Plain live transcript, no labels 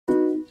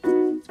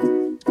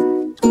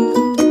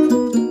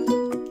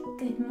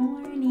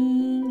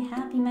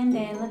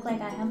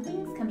have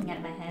wings coming out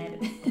of my head.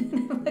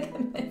 Look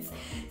at this.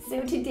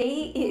 So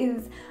today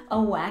is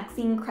a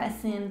waxing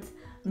crescent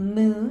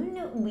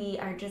moon. We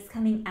are just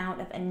coming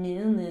out of a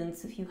new moon.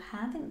 So if you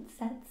haven't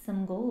set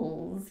some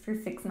goals for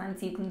 6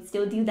 months, you can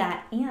still do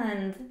that.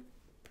 And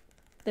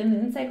the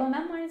Moon Cycle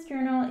Memoirs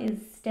Journal is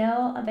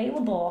still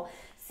available.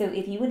 So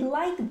if you would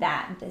like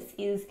that, this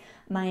is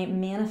my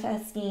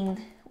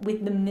Manifesting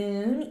with the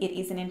Moon. It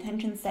is an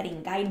intention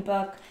setting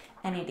guidebook,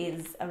 and it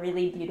is a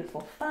really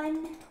beautiful,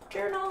 fun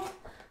journal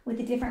with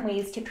the different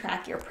ways to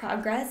track your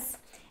progress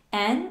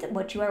and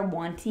what you are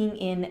wanting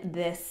in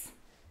this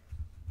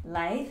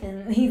life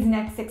in these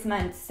next 6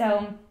 months.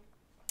 So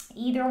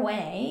either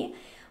way,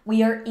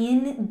 we are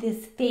in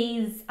this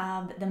phase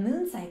of the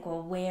moon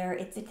cycle where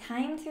it's a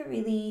time to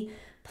really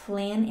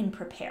plan and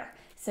prepare.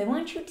 So I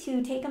want you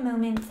to take a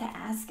moment to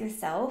ask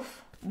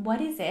yourself,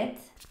 what is it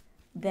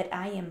that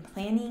I am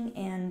planning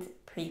and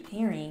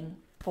preparing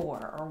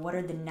for? Or what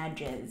are the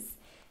nudges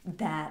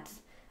that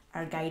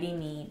are guiding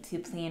me to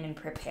plan and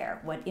prepare?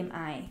 What am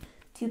I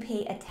to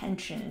pay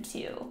attention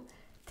to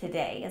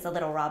today as a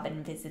little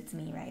robin visits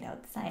me right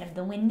outside of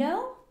the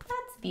window?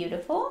 That's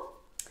beautiful.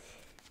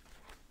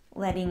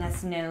 Letting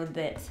us know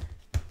that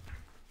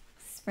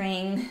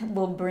spring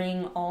will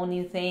bring all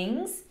new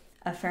things,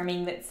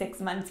 affirming that 6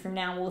 months from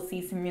now we'll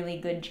see some really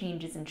good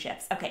changes and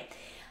shifts. Okay,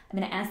 I'm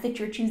going to ask that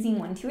you're choosing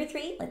 1, 2, or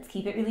 3. Let's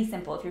keep it really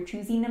simple. If you're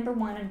choosing number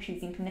 1, I'm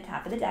choosing from the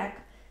top of the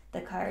deck.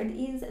 The card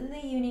is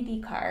the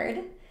Unity card.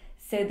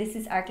 So this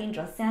is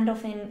Archangel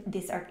Sandalphon.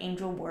 This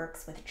Archangel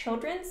works with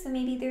children, so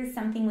maybe there's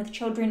something with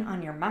children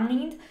on your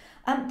mind.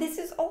 This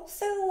is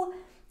also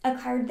a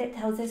card that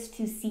tells us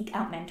to seek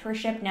out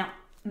mentorship. Now,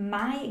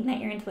 my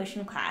Ignite Your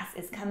Intuition class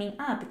is coming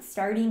up. It's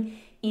starting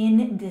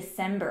in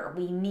December.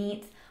 We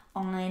meet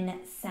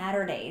on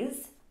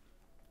Saturdays,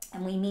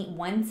 and we meet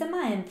once a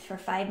month for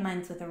 5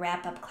 months with a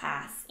wrap-up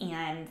class,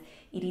 and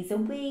it is a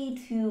way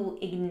to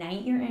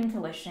ignite your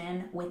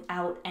intuition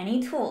without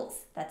any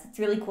tools. That's what's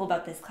really cool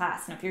about this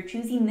class. Now, if you're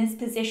choosing this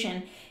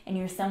position and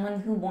you're someone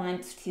who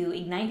wants to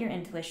ignite your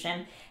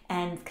intuition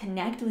and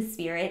connect with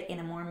spirit in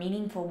a more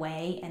meaningful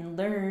way and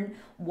learn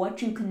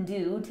what you can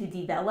do to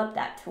develop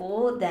that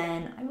tool,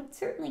 then I would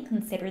certainly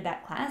consider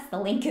that class. The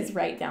link is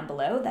right down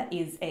below. That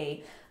is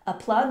a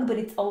plug, but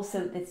it's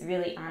also, that's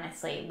really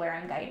honestly where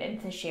I'm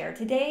guided to share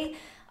today.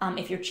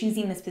 If you're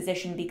choosing this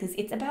position, because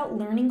it's about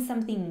learning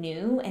something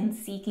new and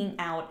seeking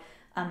out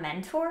a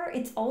mentor.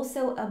 It's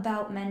also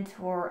about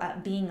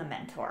being a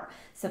mentor.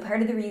 So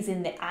part of the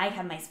reason that I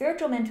have my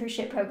spiritual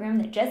mentorship program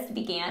that just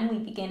began, we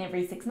begin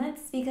every 6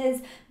 months,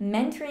 because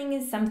mentoring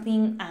is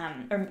something,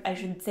 or I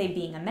should say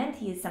being a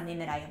mentee is something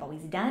that I have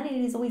always done, and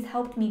it has always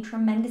helped me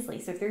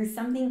tremendously. So if there's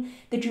something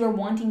that you are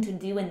wanting to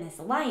do in this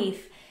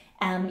life,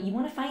 you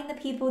want to find the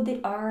people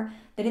that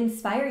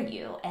inspire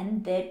you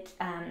and that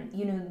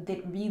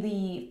that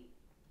really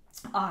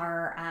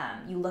are,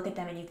 you look at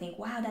them and you think,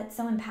 wow, that's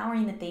so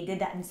empowering that they did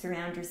that, and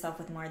surround yourself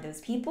with more of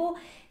those people.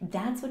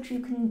 That's what you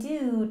can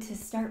do to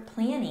start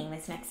planning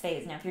this next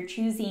phase. Now, if you're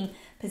choosing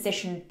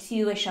position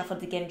 2, I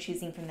shuffled again,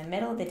 choosing from the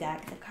middle of the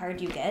deck, the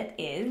card you get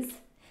is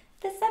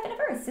the 7 of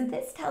Earth. So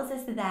this tells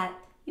us that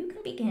you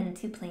can begin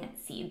to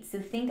plant seeds. So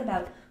think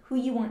about who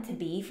you want to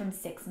be from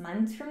 6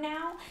 months from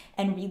now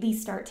and really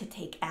start to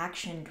take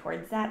action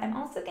towards that. I'm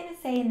also going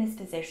to say in this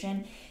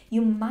position,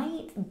 you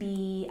might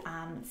be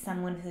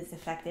someone who's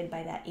affected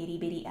by that itty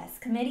bitty S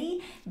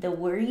committee, the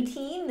worry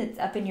team that's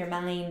up in your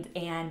mind,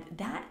 and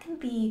that can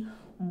be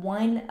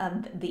one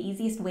of the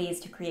easiest ways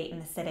to create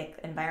an acidic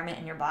environment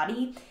in your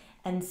body.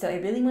 And so I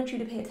really want you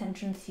to pay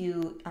attention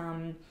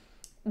to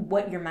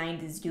what your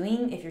mind is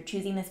doing. If you're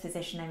choosing this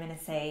position, I'm going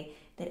to say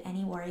that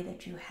any worry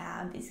that you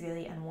have is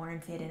really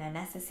unwarranted and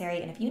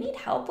unnecessary. And if you need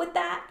help with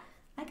that,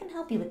 I can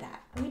help you with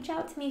that. Reach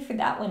out to me for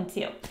that one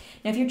too.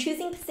 Now, if you're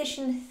choosing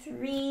position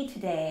 3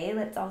 today,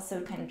 let's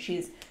also kind of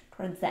choose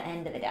towards the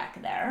end of the deck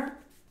there.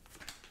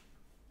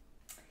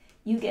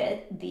 You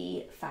get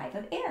the 5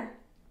 of Air.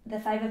 The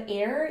 5 of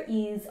Air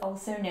is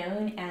also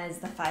known as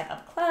the 5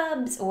 of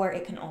Clubs, or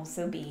it can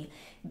also be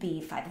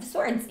the 5 of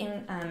Swords.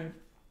 In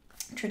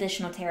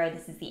traditional tarot,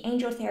 this is the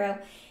Angel Tarot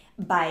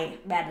by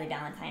Radley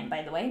Valentine,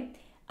 by the way.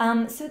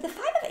 So the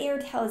 5 of Air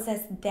tells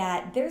us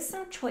that there's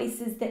some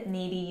choices that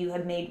maybe you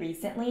have made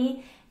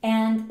recently,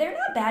 and they're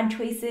not bad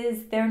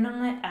choices. They're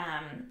not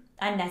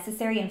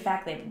unnecessary. In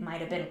fact, they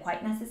might have been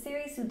quite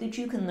necessary so that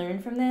you can learn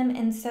from them.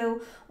 And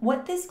so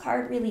what this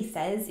card really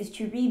says is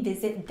to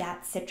revisit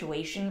that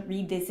situation,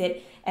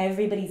 revisit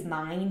everybody's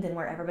mind and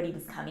where everybody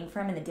was coming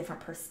from and the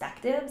different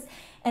perspectives,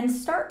 and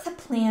start to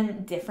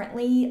plan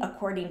differently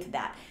according to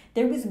that.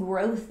 There was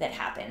growth that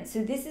happened.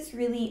 So this is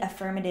really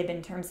affirmative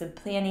in terms of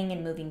planning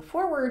and moving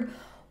forward.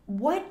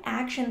 What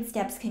action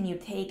steps can you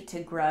take to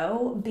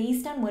grow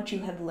based on what you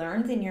have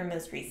learned in your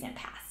most recent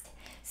past?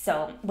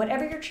 So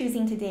whatever you're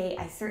choosing today,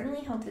 I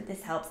certainly hope that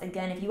this helps.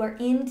 Again, if you are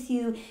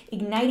into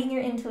igniting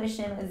your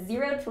intuition with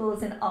 0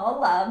 tools and all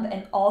love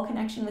and all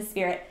connection with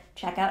spirit,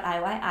 check out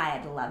IYI.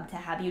 I'd love to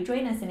have you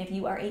join us. And if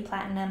you are a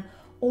platinum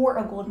or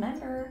a gold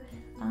member,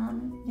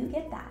 you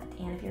get that.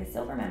 And if you're a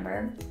silver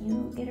member,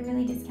 you get a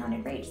really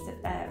discounted rate.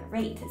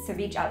 So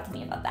reach out to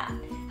me about that.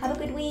 Have a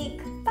good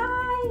week.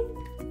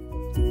 Bye.